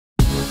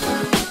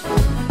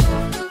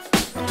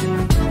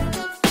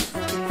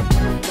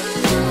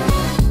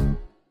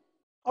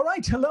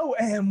right, hello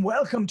and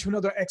welcome to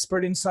another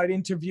Expert Insight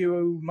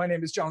interview. My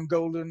name is John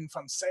Golden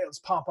from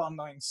SalesPOP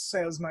Online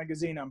Sales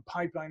Magazine and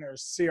Pipeliner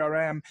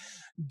CRM.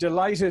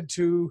 Delighted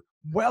to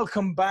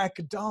welcome back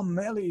Dom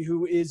Meli,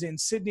 who is in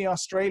Sydney,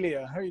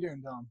 Australia. How are you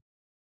doing, Dom?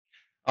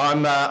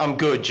 I'm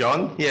good,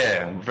 John.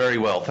 Yeah, very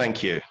well,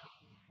 thank you.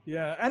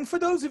 Yeah, and for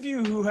those of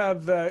you who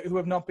have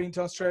not been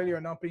to Australia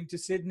or not been to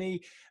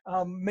Sydney,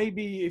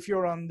 maybe if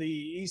you're on the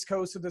east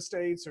coast of the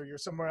States or you're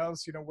somewhere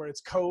else, you know, where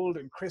it's cold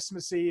and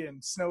Christmassy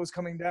and snow's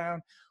coming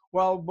down.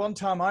 Well, one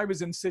time I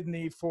was in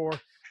Sydney for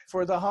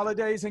the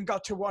holidays and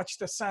got to watch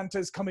the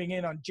Santas coming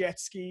in on jet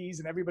skis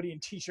and everybody in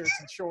t-shirts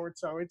and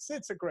shorts. So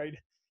it's a great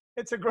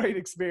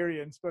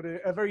experience, but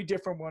a very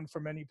different one for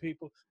many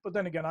people. But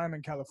then again, I'm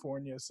in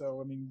California, so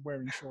I mean,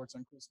 wearing shorts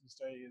on Christmas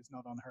Day is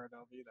not unheard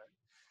of either.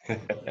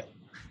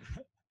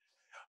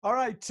 All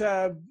right.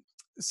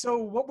 So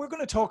what we're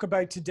going to talk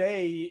about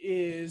today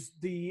is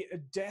the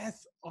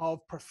death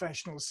of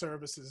professional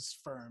services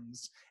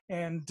firms.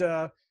 And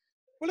well,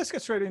 let's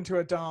get straight into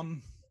it,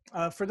 Dom.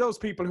 For those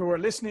people who are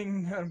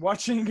listening and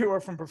watching who are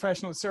from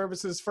professional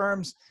services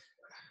firms,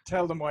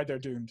 tell them why they're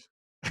doomed.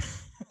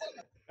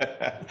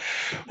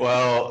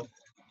 Well,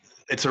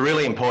 it's a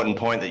really important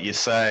point that you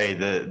say,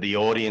 the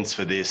audience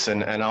for this.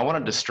 And I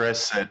wanted to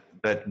stress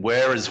that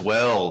we're as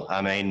well.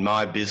 I mean,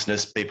 my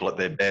business, People at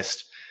Their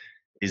Best,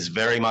 is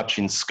very much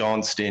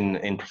ensconced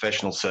in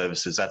professional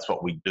services. That's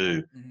what we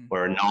do. Mm-hmm.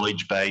 We're a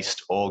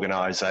knowledge-based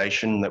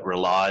organisation that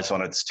relies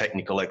on its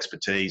technical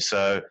expertise.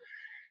 So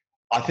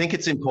I think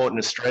it's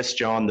important to stress,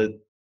 John, that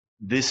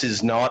this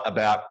is not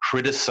about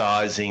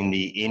criticising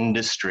the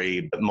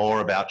industry, but more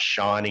about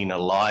shining a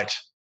light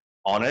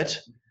on it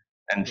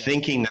and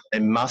thinking that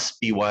there must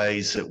be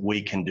ways that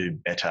we can do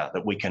better,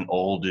 that we can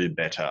all do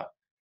better.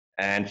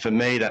 And for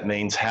me, that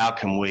means how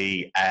can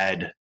we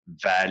add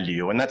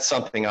value? And that's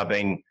something I've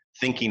been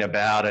thinking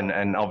about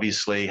and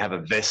obviously have a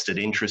vested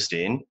interest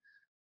in.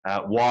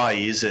 Why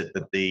is it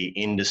that the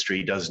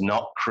industry does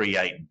not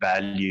create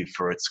value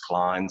for its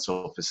clients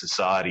or for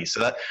society?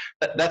 So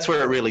that's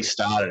where it really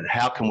started.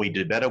 How can we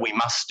do better? We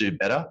must do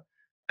better.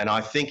 And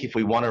I think if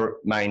we want to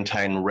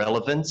maintain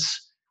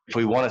relevance, if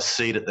we want a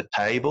seat at the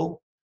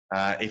table,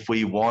 if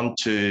we want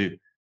to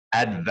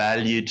add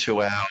value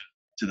to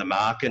the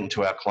market and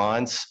to our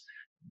clients,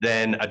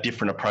 then a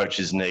different approach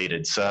is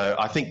needed. So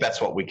I think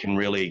that's what we can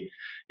really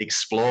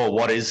explore.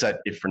 What is that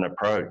different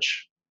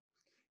approach?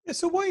 Yeah,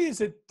 so why is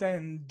it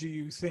then, do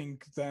you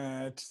think,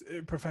 that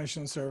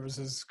professional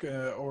services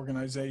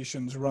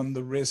organizations run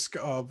the risk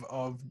of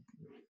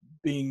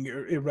being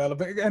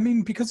irrelevant? I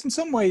mean, because in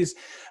some ways,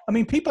 I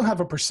mean, people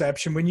have a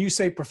perception when you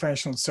say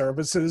professional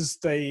services,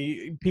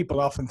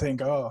 people often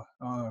think, oh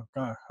God,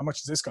 how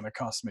much is this going to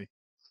cost me?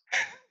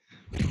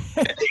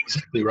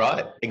 Exactly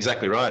right.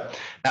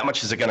 How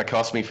much is it going to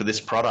cost me for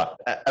this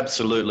product?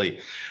 Absolutely.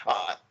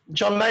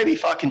 John, maybe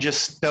if I can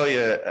just tell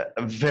you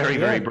a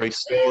very brief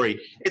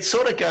story. It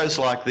sort of goes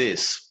like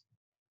this.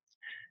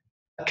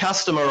 A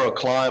customer or a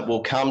client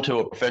will come to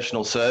a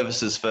professional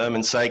services firm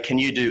and say, can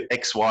you do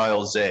X, Y,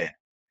 or Z?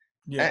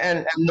 Yeah.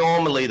 And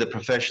normally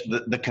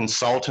the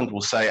consultant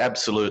will say,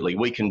 absolutely,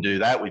 we can do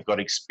that. We've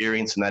got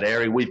experience in that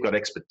area. We've got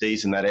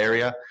expertise in that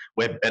area.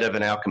 We're better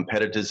than our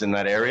competitors in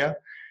that area.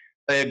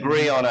 They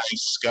agree on a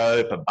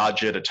scope, a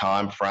budget, a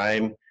time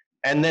frame,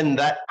 and then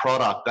that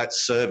product, that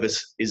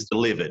service is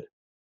delivered.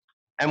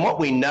 And what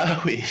we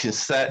know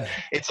is that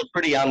it's a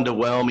pretty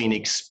underwhelming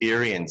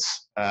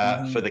experience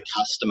for the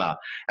customer.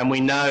 And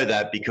we know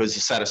that because the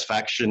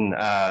satisfaction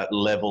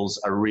levels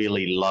are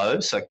really low.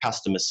 So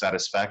customer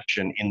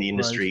satisfaction in the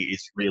industry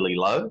is really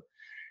low.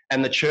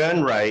 And the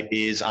churn rate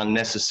is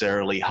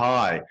unnecessarily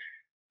high.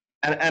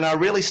 And I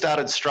really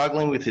started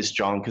struggling with this,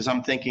 John, because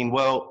I'm thinking,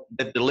 well,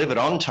 they've delivered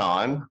on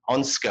time,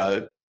 on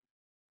scope,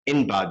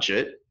 in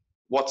budget.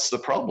 What's the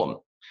problem?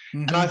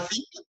 Mm-hmm. And I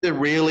think the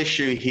real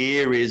issue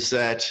here is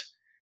that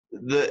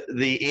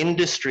the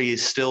industry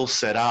is still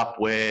set up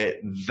where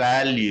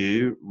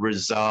value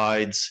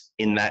resides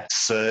in that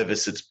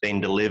service that's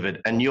been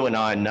delivered. And you and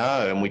I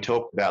know, and we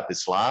talked about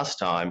this last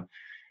time,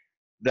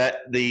 that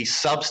the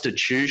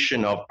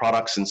substitution of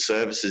products and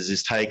services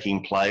is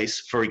taking place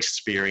for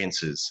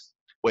experiences,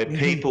 where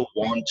people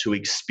want to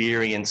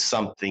experience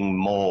something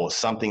more,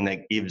 something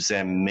that gives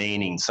them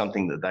meaning,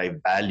 something that they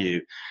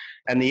value.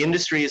 And the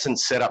industry isn't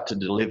set up to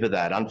deliver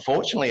that.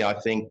 Unfortunately, I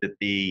think that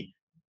the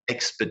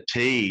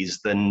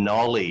expertise, the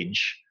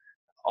knowledge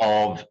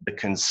of the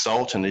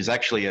consultant is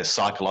actually a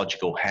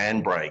psychological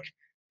handbrake,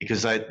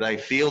 because they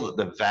feel that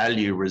the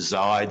value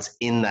resides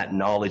in that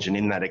knowledge and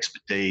in that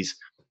expertise.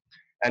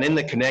 And in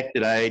the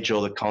connected age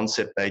or the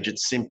concept age, it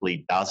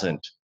simply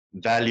doesn't.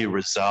 Value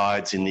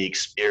resides in the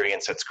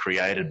experience that's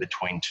created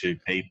between two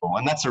people.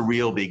 And that's a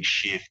real big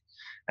shift.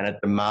 And it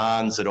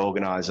demands that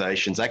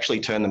organisations actually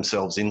turn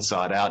themselves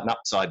inside out and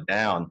upside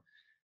down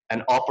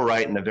and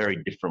operate in a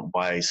very different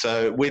way.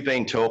 So we've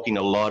been talking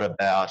a lot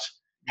about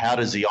how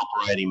does the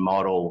operating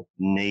model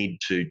need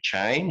to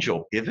change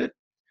or pivot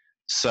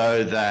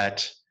so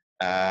that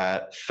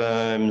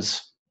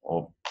firms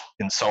or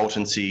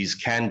consultancies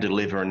can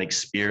deliver an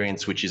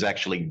experience which is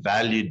actually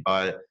valued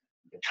by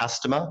the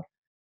customer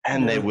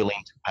and they're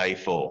willing to pay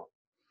for.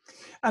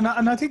 And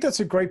I think that's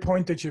a great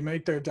point that you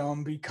make there,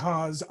 Dom,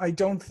 because I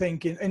don't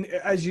think, and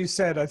as you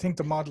said, I think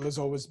the model has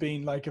always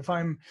been like, if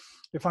I'm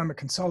a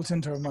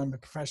consultant or if I'm a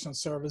professional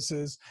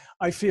services,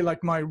 I feel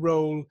like my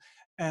role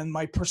and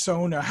my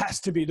persona has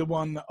to be the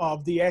one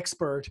of the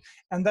expert.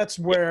 And that's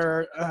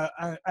where,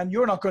 and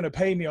you're not going to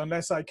pay me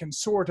unless I can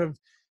sort of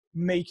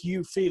make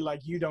you feel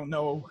like you don't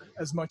know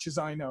as much as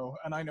I know,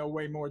 and I know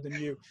way more than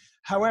you.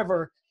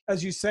 However,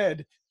 as you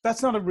said,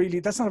 that's not a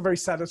very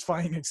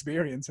satisfying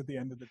experience at the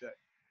end of the day.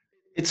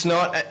 It's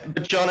not,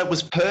 but John, it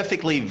was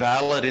perfectly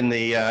valid in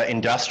the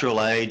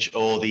industrial age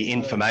or the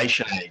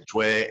information age,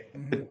 where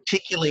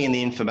particularly in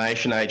the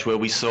information age, where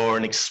we saw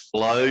an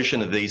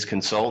explosion of these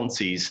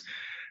consultancies,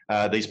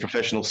 these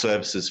professional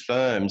services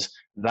firms,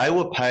 they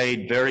were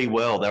paid very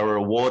well. They were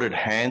awarded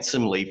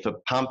handsomely for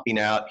pumping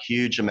out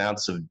huge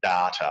amounts of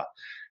data.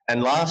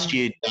 And last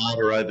year,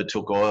 data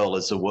overtook oil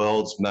as the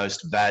world's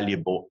most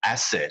valuable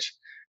asset.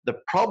 The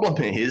problem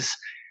is,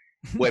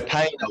 we're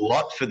paying a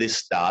lot for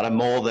this data,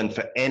 more than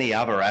for any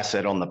other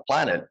asset on the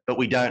planet, but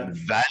we don't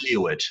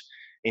value it.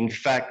 In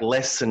fact,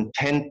 less than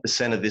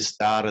 10% of this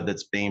data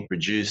that's being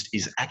produced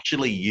is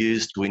actually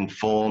used to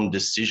inform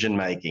decision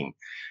making.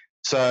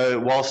 So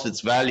whilst it's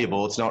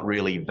valuable, it's not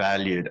really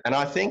valued. And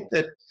I think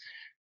that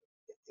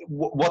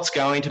what's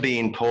going to be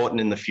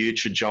important in the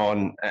future,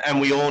 John,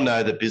 and we all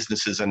know that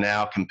businesses are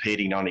now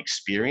competing on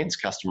experience,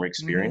 customer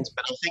experience,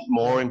 but I think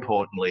more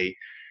importantly,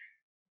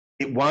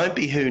 it won't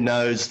be who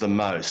knows the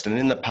most. And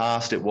in the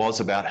past, it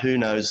was about who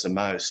knows the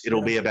most.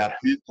 It'll be about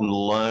who can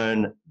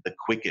learn the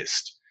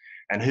quickest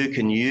and who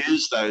can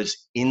use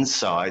those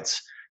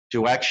insights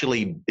to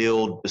actually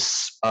build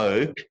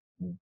bespoke,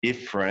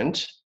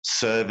 different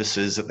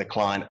services that the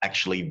client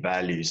actually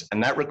values.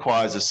 And that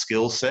requires a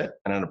skill set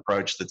and an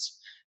approach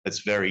that's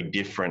very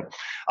different.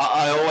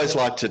 I always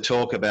like to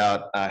talk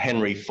about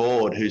Henry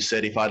Ford, who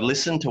said, if I'd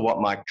listened to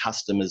what my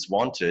customers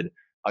wanted,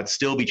 I'd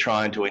still be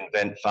trying to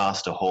invent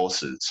faster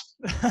horses.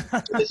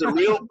 So there's a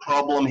real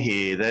problem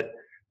here that,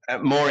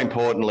 more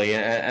importantly,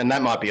 and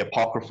that might be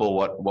apocryphal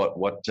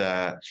what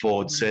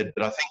Ford said,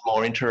 but I think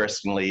more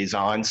interestingly is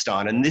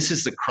Einstein, and this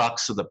is the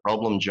crux of the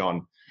problem,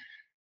 John.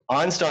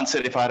 Einstein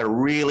said, if I had a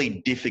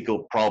really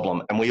difficult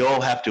problem, and we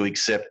all have to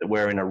accept that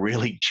we're in a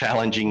really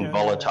challenging,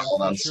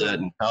 volatile,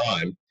 uncertain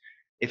time,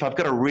 if I've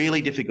got a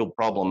really difficult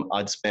problem,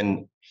 I'd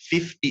spend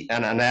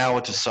an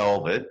hour to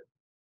solve it.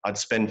 I'd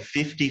spend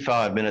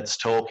 55 minutes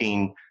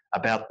talking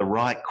about the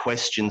right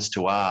questions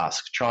to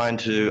ask, trying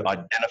to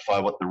identify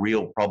what the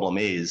real problem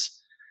is,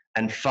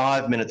 and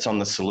 5 minutes on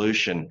the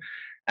solution.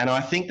 And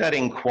I think that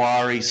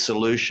inquiry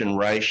solution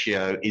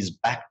ratio is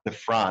back to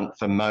front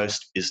for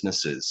most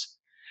businesses.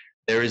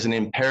 There is an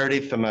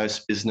imperative for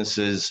most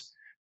businesses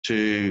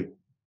to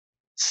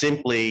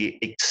simply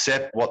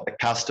accept what the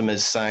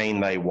customer's saying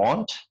they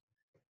want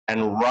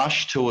and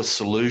rush to a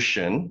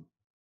solution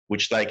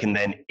which they can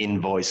then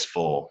invoice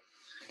for.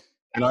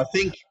 And I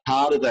think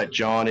part of that,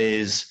 John,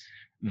 is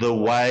the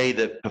way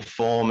that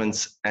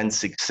performance and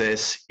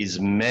success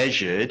is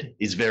measured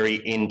is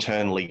very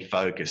internally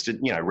focused,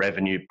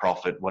 revenue,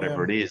 profit,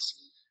 whatever it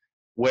is.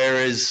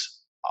 Whereas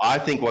I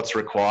think what's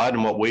required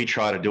and what we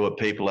try to do at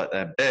People at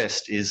their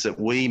Best is that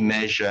we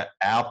measure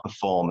our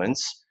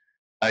performance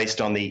based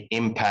on the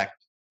impact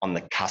on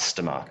the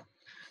customer.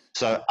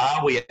 So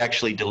are we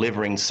actually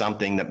delivering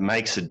something that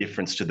makes a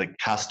difference to the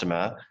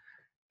customer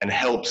and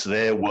helps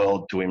their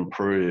world to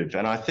improve?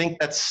 And I think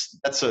that's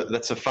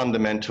a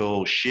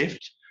fundamental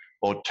shift,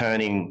 or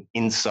turning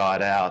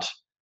inside out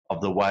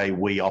of the way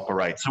we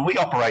operate. So we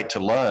operate to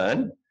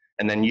learn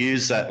and then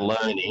use that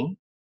learning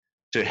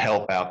to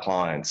help our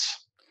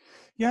clients.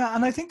 Yeah,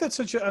 and I think that's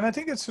such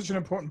an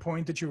important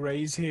point that you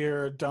raise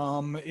here,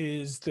 Dom,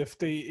 is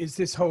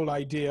this whole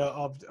idea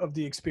of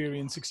the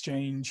experience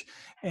exchange,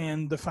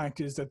 and the fact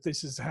is that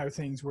this is how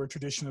things were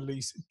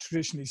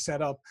traditionally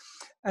set up.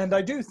 And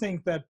I do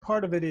think that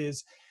part of it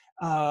is,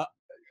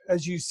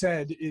 as you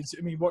said,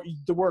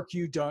 the work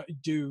you do,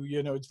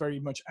 it's very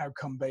much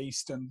outcome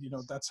based, and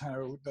that's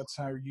how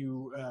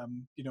you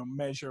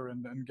measure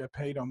and get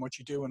paid on what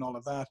you do and all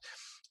of that.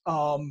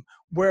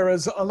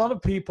 Whereas a lot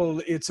of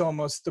people, it's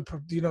almost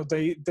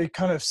they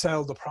kind of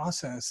sell the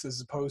process as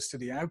opposed to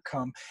the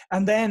outcome,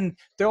 and then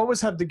they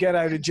always have the get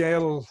out of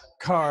jail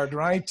card,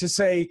 right? To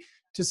say,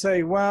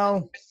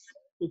 well,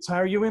 it's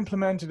how you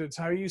implement it, it's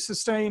how you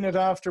sustain it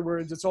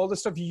afterwards, it's all the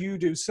stuff you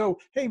do. So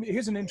hey,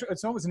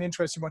 it's always an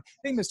interesting one.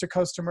 Hey, Mr.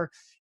 Customer,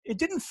 it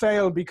didn't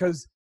fail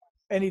because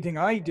anything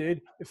I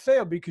did, it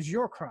failed because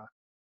you're crap.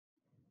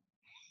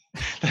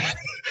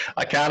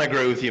 I can't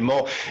agree with you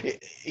more.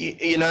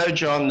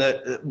 John,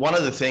 that one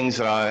of the things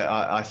that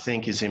I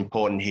think is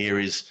important here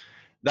is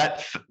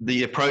that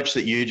the approach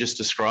that you just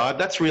described,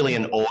 that's really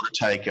an order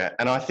taker.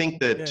 And I think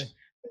that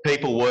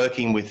people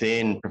working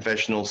within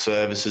professional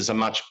services are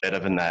much better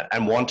than that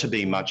and want to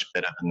be much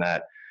better than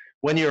that.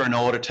 when you're an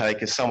order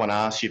taker, someone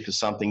asks you for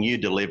something, you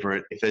deliver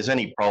it. If there's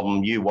any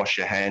problem, you wash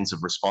your hands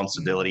of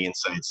responsibility and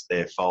say it's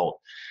their fault.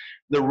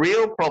 The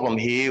real problem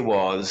here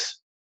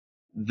was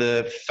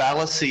the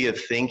fallacy of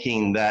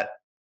thinking that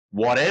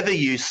whatever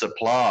you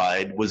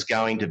supplied was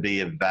going to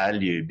be of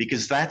value,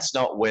 because that's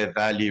not where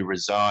value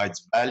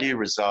resides. Value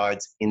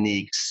resides in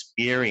the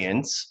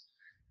experience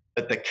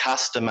that the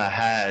customer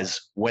has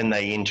when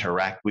they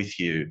interact with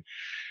you.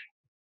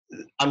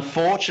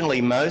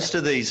 Unfortunately, most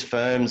of these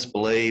firms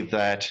believe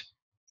that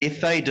if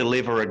they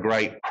deliver a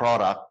great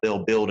product,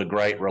 they'll build a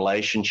great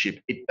relationship.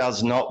 It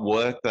does not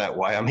work that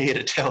way. I'm here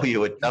to tell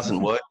you it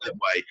doesn't work that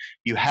way.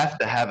 You have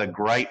to have a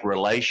great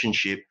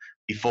relationship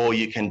before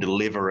you can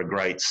deliver a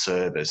great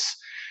service,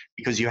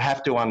 because you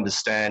have to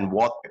understand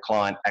what the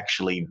client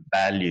actually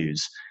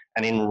values.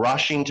 And in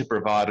rushing to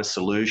provide a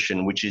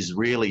solution, which is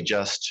really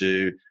just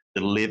to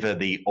deliver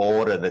the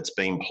order that's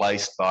been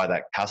placed by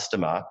that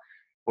customer,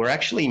 we're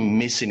actually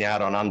missing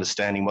out on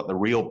understanding what the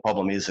real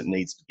problem is that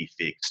needs to be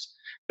fixed.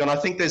 And I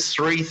think there's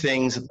three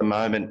things at the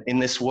moment in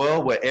this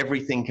world where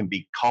everything can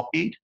be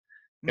copied,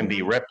 can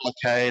be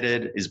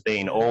replicated, is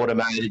being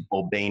automated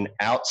or being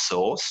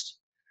outsourced.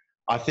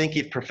 I think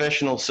if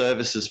professional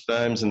services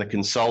firms and the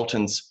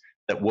consultants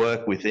that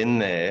work within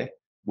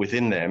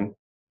them,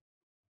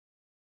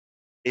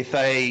 if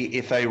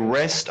they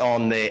rest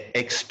on their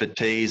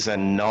expertise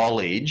and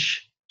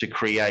knowledge to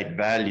create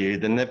value,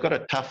 then they've got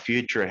a tough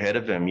future ahead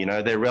of them. You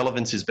know, their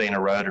relevance is being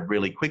eroded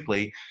really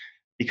quickly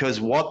because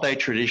what they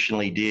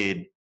traditionally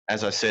did,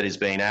 as I said, is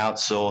being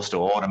outsourced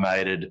or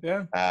automated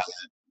at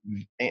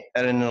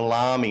an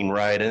alarming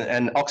rate.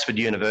 And Oxford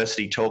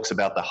University talks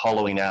about the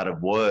hollowing out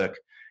of work,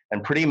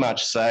 and pretty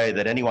much say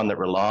that anyone that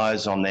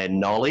relies on their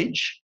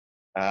knowledge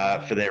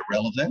for their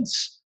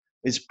relevance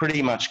is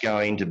pretty much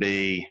going to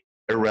be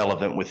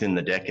irrelevant within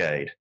the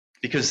decade,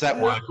 because that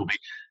work will be.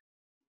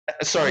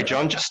 Sorry,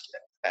 John.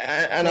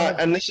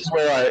 This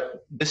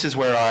is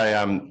where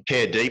I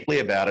care deeply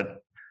about it.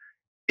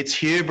 It's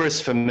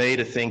hubris for me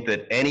to think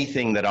that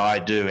anything that I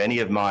do, any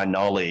of my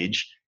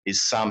knowledge,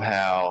 is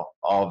somehow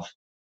of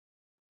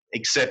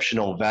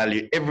exceptional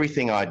value.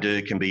 Everything I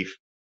do can be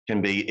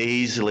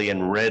easily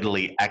and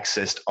readily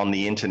accessed on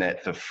the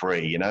internet for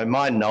free. You know,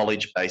 my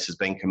knowledge base has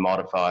been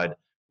commodified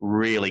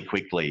really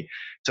quickly.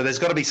 So there's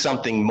got to be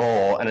something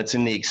more, and it's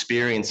in the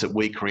experience that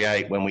we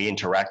create when we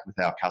interact with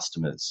our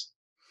customers.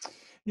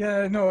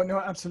 Yeah, no,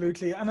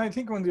 absolutely. And I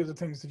think one of the other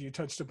things that you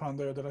touched upon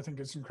there that I think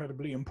is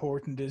incredibly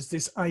important is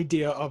this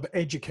idea of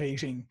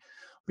educating.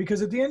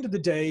 Because at the end of the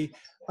day,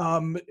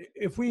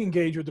 if we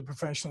engage with the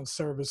professional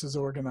services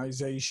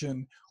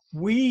organization,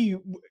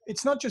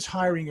 it's not just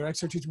hiring your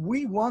expertise.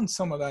 We want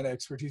some of that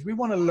expertise. We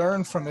want to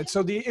learn from it.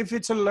 So if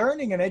it's a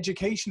learning and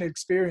education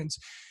experience,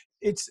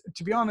 it's,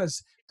 to be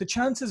honest, the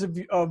chances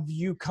of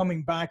you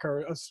coming back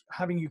or us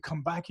having you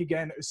come back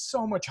again is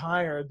so much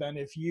higher than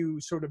if you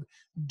sort of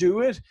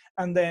do it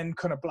and then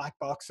kind of black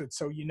box it.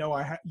 So you know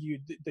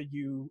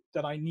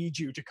that I need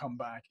you to come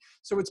back.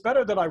 So it's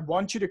better that I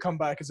want you to come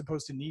back as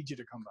opposed to need you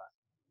to come back.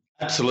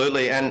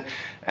 Absolutely. And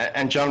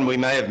John, we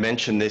may have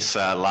mentioned this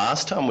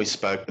last time we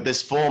spoke, but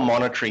there's 4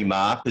 monetary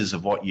markers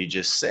of what you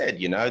just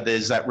said. You know,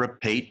 there's that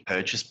repeat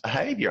purchase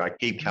behavior. I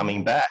keep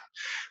coming back.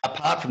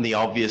 Apart from the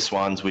obvious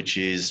ones, which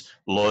is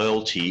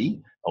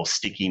loyalty or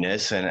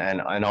stickiness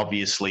and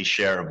obviously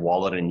share of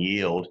wallet and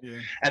yield. Yeah.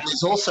 And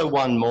there's also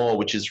one more,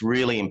 which is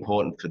really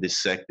important for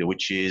this sector,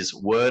 which is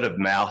word of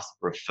mouth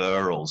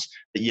referrals,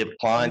 that your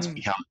clients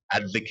become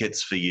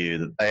advocates for you,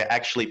 that they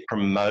actually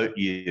promote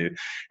you.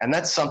 And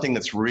that's something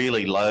that's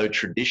really low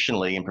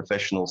traditionally in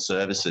professional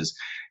services.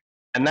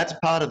 And that's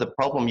part of the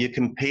problem. You're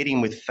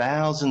competing with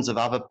thousands of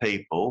other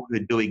people who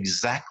do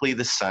exactly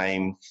the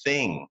same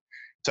thing.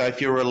 So if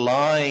you're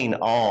relying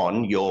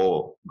on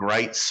your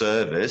great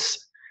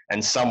service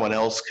and someone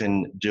else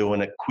can do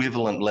an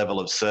equivalent level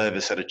of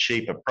service at a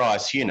cheaper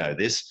price, you know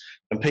this,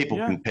 when people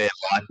compare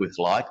like with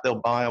like, they'll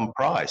buy on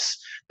price.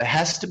 There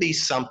has to be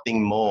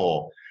something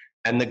more.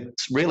 And the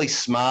really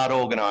smart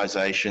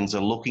organizations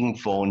are looking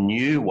for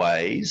new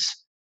ways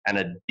and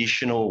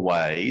additional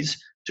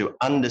ways to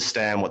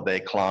understand what their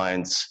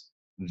clients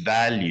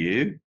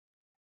value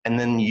and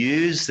then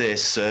use their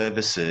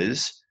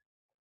services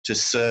to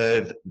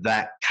serve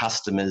that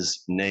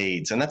customer's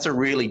needs. And that's a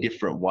really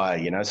different way,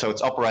 you know. So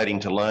it's operating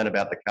to learn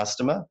about the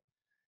customer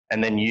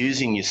and then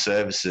using your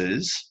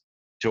services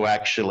to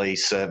actually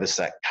service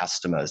that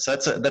customer. So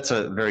that's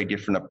a very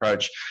different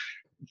approach.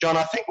 John,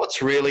 I think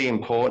what's really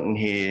important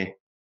here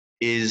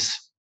is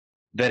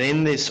that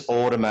in this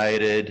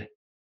automated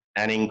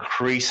and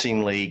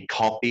increasingly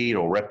copied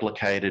or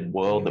replicated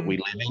world that we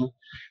live in,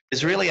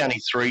 there's really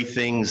only 3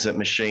 things that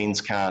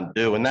machines can't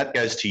do. And that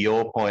goes to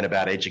your point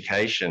about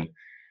education.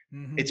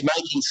 It's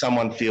making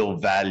someone feel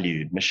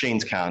valued.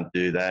 Machines can't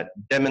do that.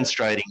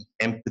 Demonstrating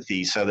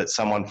empathy so that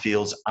someone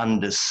feels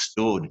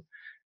understood.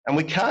 And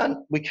we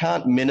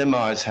can't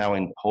minimize how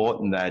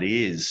important that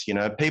is. You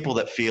know, people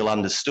that feel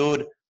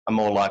understood are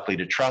more likely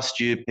to trust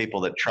you.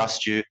 People that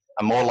trust you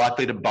are more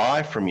likely to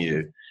buy from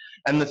you.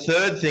 And the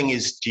third thing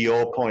is, to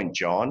your point,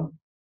 John,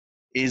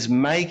 is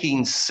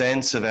making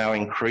sense of our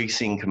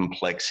increasing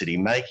complexity,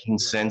 making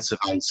Yeah. sense of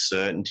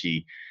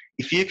uncertainty.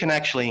 If you can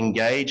actually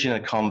engage in a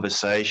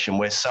conversation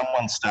where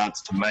someone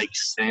starts to make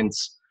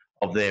sense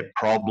of their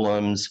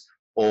problems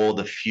or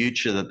the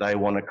future that they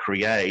want to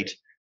create,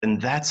 then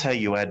that's how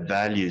you add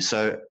value.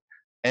 So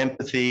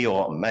empathy,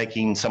 or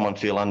making someone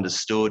feel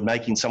understood,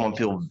 making someone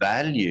feel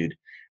valued.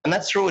 And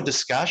that's through a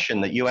discussion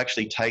that you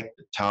actually take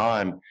the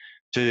time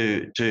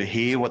to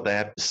hear what they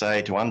have to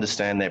say, to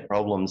understand their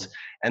problems,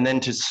 and then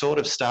to sort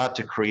of start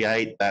to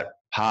create that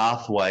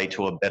pathway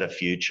to a better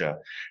future.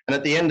 And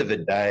at the end of the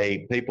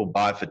day, people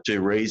buy for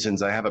two reasons.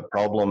 They have a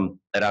problem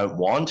they don't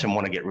want and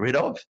want to get rid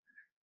of,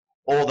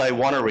 or they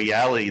want a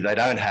reality they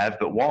don't have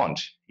but want,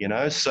 you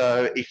know?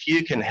 So if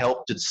you can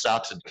help to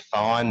start to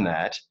define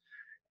that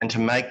and to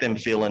make them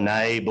feel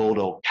enabled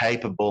or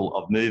capable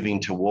of moving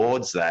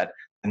towards that,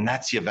 and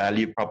that's your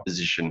value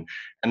proposition.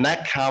 And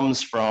that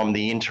comes from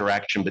the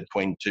interaction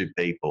between two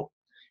people.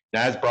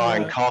 Now, as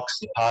Brian Yeah. Cox,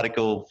 the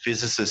particle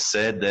physicist,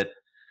 said, that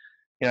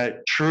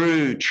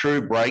true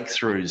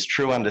breakthroughs,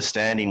 true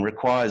understanding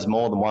requires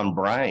more than one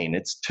brain.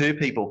 It's two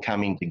people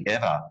coming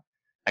together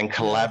and Yeah.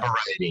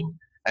 collaborating.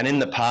 And in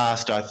the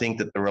past, I think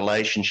that the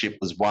relationship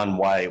was one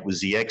way. It was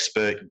the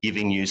expert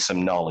giving you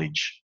some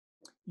knowledge,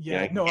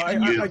 Yeah, no,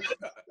 giving you.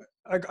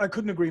 I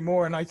couldn't agree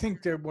more. And I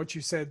think that what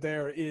you said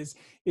there is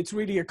it's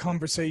really a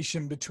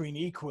conversation between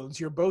equals.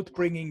 You're both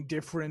bringing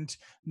different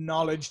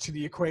knowledge to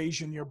the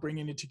equation. You're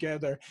bringing it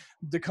together.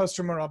 The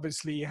customer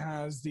obviously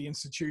has the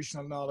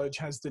institutional knowledge,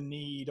 has the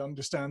need,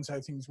 understands how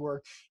things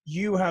work.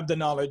 You have the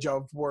knowledge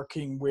of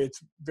working with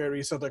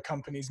various other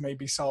companies,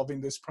 maybe solving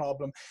this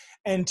problem.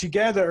 And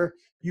together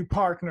you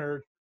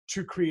partner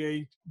to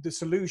create the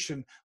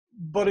solution.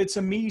 But it's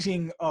a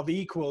meeting of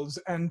equals.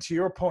 And to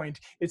your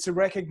point, it's a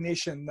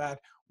recognition that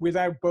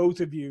without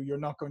both of you, you're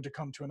not going to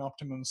come to an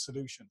optimum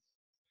solution.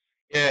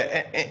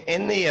 Yeah,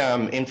 in the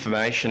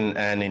information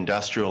and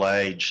industrial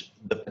age,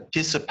 the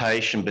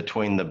participation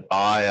between the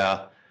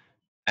buyer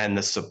and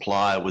the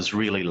supplier was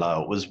really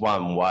low. It was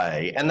one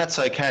way. And that's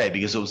okay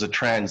because it was a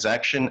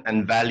transaction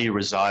and value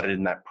resided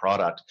in that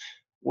product.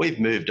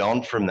 We've moved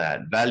on from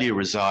that. Value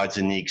resides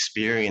in the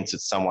experience that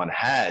someone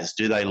has.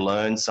 Do they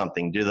learn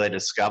something? Do they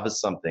discover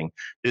something?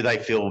 Do they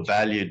feel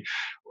valued?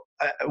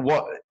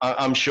 What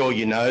I'm sure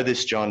you know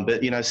this, John,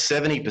 but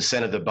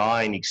 70% of the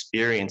buying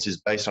experience is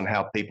based on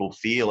how people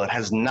feel. It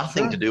has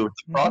nothing to Sure. do with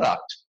the Mm-hmm.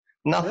 product,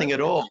 Yeah. nothing at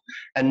all.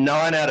 And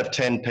 9 out of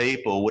 10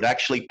 people would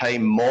actually pay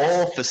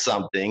more for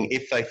something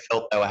if they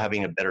felt they were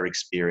having a better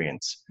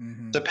experience.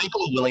 Mm-hmm. So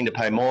people are willing to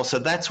pay more. So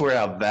that's where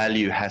our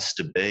value has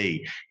to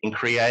be, in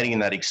creating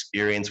that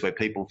experience where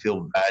people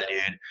feel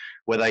valued,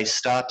 where they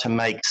start to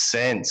make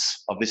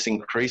sense of this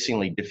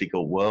increasingly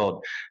difficult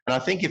world. And I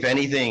think if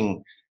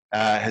anything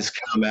has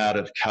come out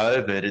of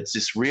COVID, it's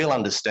this real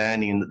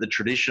understanding that the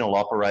traditional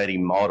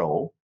operating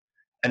model,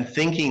 and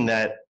thinking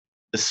that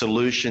the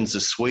solutions, the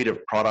suite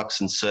of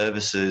products and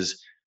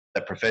services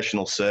that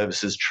professional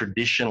services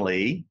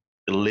traditionally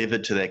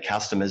delivered to their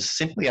customers,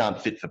 simply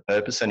aren't fit for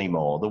purpose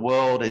anymore. The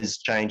world is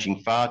changing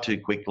far too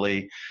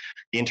quickly.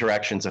 The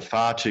interactions are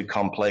far too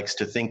complex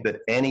to think that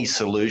any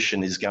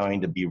solution is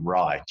going to be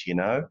right, And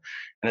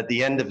at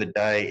the end of the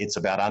day, it's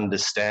about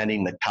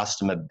understanding the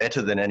customer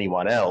better than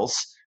anyone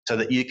else, so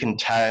that you can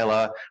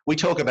tailor. We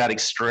talk about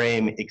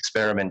extreme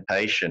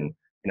experimentation.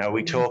 We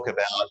Mm-hmm. talk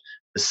about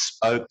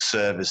bespoke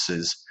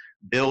services,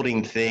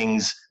 building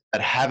things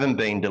that haven't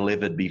been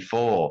delivered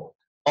before.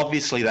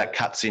 Obviously, that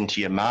cuts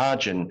into your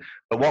margin.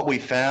 But what we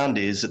found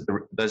is that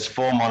those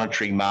 4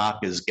 monetary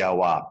markers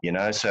go up,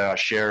 so our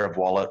share of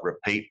wallet,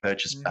 repeat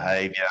purchase Mm-hmm.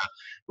 behavior,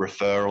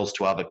 referrals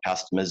to other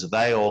customers,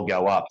 they all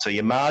go up. So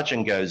your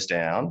margin goes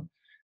down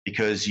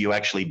because you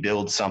actually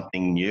build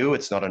something new.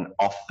 It's not an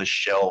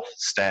off-the-shelf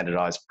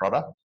standardized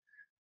product.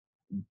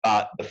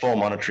 But the 4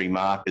 monetary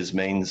markers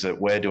means that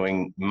we're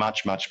doing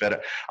much, much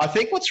better. I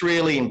think what's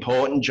really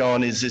important,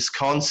 John, is this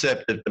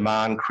concept of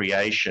demand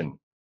creation.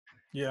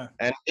 Yeah.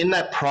 And in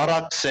that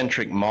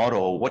product-centric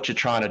model, what you're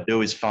trying to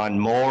do is find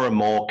more and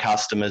more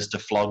customers to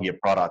flog your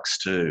products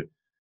to.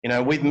 We've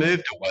Mm-hmm.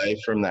 moved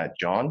away from that,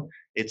 John.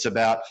 It's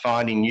about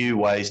finding new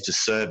ways to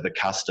serve the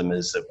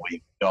customers that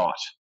we've got.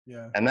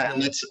 Yeah. And Yeah.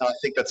 I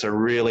think that's a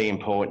really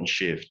important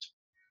shift.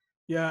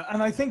 Yeah,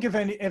 and I think if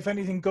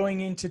anything,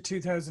 going into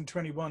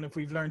 2021, if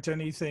we've learned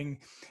anything,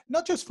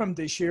 not just from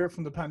this year,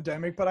 from the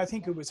pandemic, but I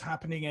think it was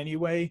happening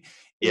anyway,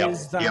 Yep,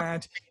 is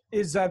yep.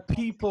 that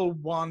people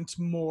want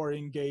more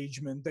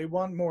engagement. They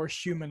want more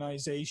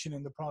humanization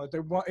in the product. They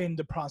want in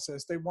the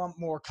process. They want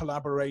more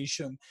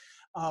collaboration.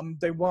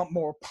 They want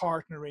more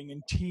partnering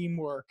and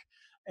teamwork.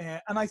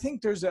 And I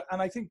think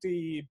and I think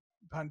the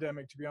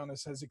pandemic, to be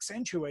honest, has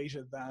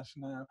accentuated that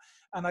now.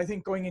 And I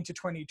think going into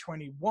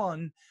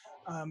 2021.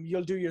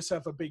 You'll do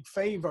yourself a big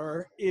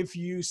favor if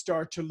you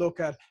start to look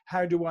at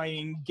how do I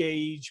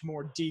engage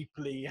more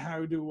deeply?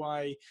 How do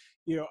I,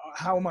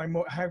 how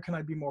can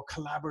I be more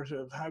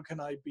collaborative? How can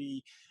I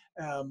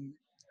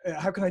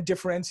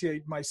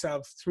differentiate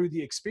myself through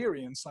the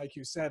experience, like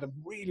you said, of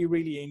really,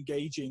 really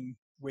engaging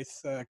with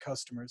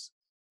customers?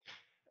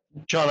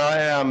 John,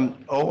 I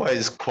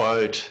always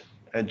quote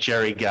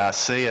Jerry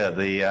Garcia,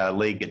 the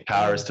lead Yeah,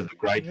 guitarist of the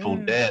Grateful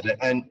yeah. Dead,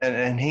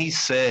 and he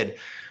said,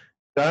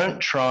 "Don't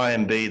try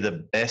and be the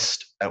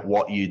best at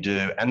what you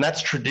do," and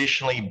that's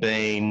traditionally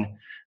been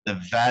the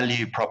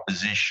value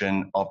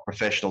proposition of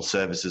professional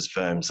services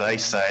firms. They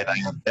say they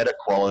have better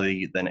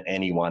quality than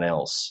anyone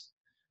else.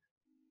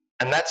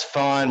 And that's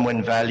fine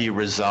when value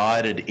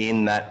resided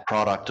in that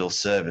product or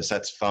service.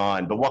 That's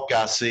fine. But what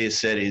Garcia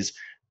said is,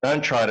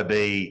 don't try to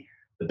be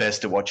the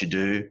best at what you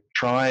do.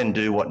 Try and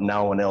do what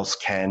no one else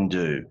can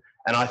do.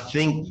 And I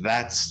think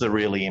that's the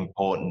really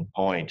important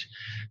point,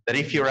 that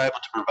if you're able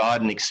to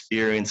provide an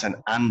experience and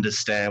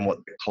understand what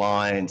the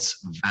clients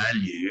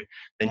value,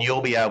 then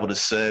you'll be able to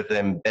serve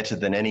them better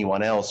than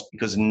anyone else,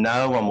 because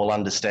no one will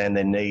understand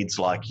their needs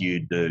like you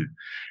do.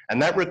 And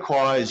that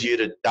requires you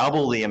to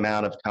double the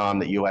amount of time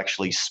that you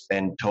actually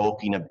spend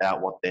talking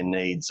about what their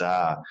needs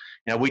are.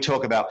 You know, we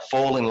talk about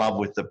fall in love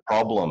with the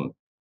problem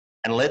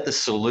and let the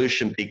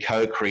solution be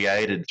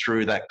co-created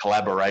through that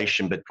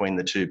collaboration between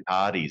the two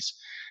parties.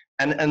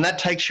 And that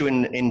takes you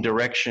in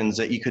directions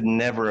that you could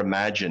never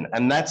imagine.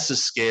 And that's the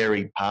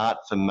scary part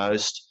for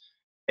most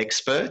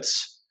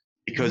experts,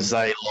 because Mhm.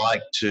 they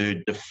like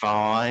to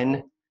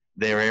define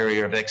their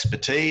area of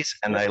expertise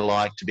and Yep. they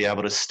like to be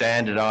able to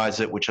standardize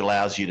it, which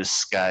allows you to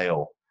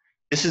scale.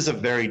 This is a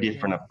very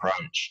different Yeah.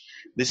 approach.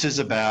 This is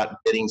about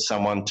getting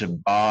someone to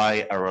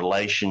buy a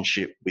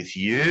relationship with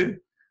you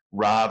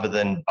rather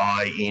than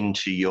buy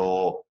into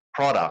your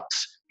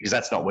products, because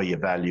that's not where your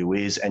value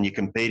is and you're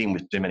competing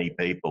with too many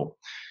people.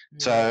 Yeah.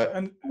 So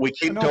we And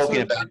keep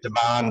talking also, about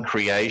demand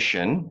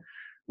creation,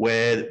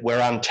 where we're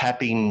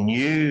untapping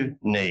new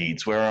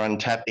needs, we're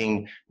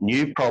untapping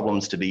new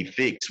problems to be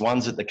fixed,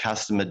 ones that the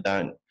customer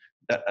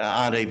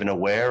aren't even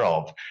aware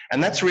of.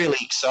 And that's yeah. really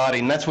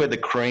exciting. That's where the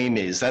cream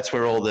is. That's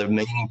where all the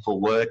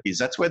meaningful work is.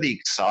 That's where the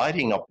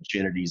exciting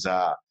opportunities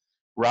are,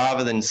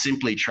 rather than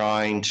simply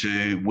trying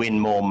to win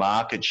more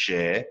market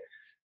share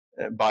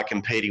by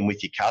competing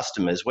with your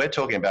customers. We're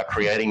talking about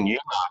creating new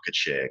market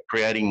share,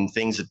 creating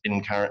things that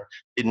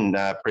didn't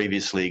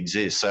previously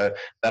exist. So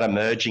that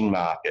emerging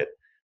market.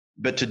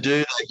 But to Yeah. do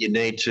that, you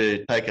need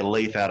to take a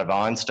leaf out of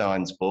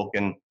Einstein's book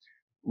and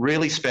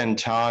really spend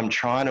time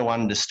trying to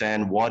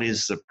understand what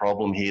is the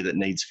problem here that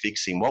needs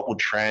fixing, what will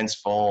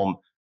transform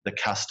the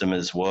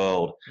customer's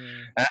world.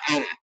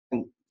 Yeah.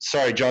 And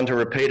sorry, John, to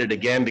repeat it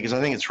again, because I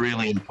think it's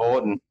really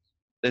important.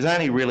 There's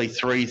only really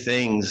three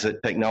things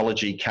that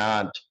technology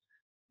can't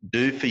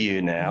do for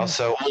you now. Mhm.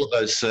 So all of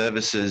those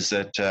services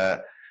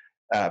that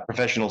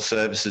professional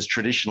services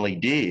traditionally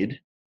did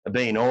are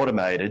being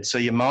automated. So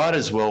you might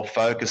as well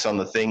focus on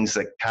the things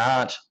that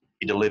can't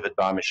be delivered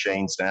by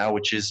machines now,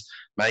 which is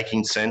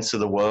making sense of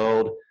the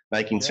world,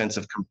 making Yeah. sense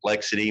of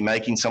complexity,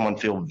 making someone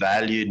feel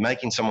valued,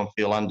 making someone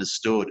feel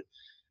understood.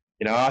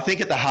 You know, I think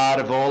at the heart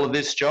of all of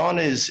this, John,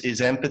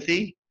 is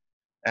empathy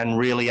and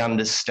really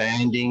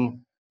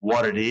understanding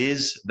what it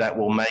is that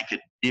will make a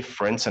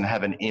difference and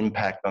have an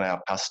impact on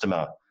our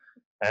customer.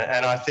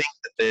 And I Yeah. think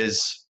that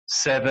there's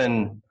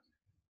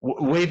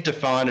we've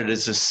defined it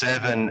as the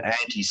seven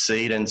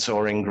antecedents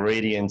or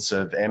ingredients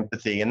of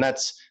empathy. And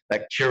that's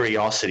that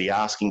curiosity,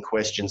 asking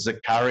questions, the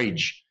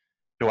courage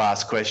to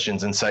ask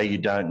questions and say you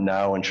don't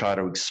know and try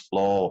to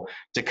explore,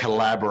 to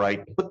collaborate,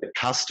 put the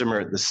customer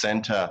at the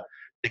center,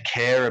 to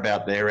care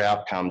about their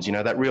outcomes, you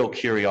know, that real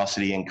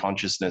curiosity and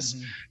consciousness.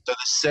 Mhm. So the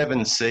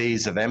seven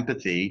C's of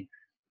empathy,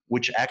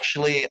 which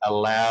actually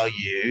allow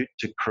you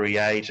to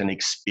create an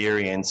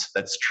experience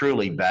that's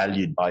truly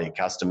valued by your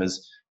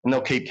customers, and they'll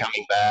keep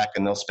coming back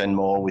and they'll spend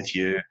more with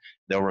you.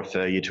 They'll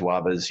refer you to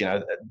others. You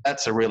know,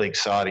 that's a really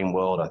exciting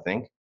world, I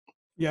think.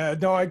 Yeah,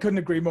 no, I couldn't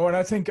agree more. And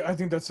I think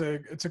it's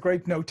a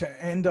great note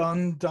to end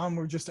on. Dom,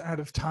 we're just out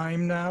of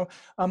time now.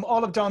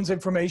 All of Don's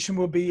information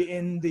will be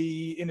in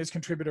his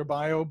contributor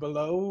bio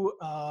below.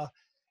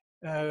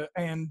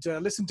 And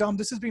listen, Dom,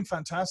 this has been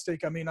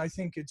fantastic. I mean, I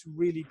think it's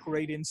really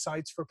great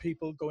insights for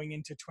people going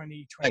into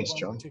Thanks, 2021,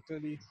 John.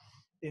 particularly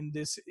in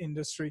this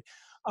industry.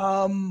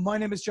 My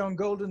name is John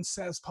Golden,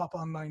 SalesPOP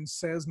Online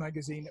Sales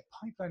Magazine,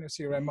 Pipeliner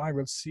CRM. I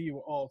will see you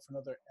all for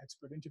another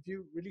expert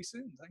interview really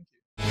soon. Thank you.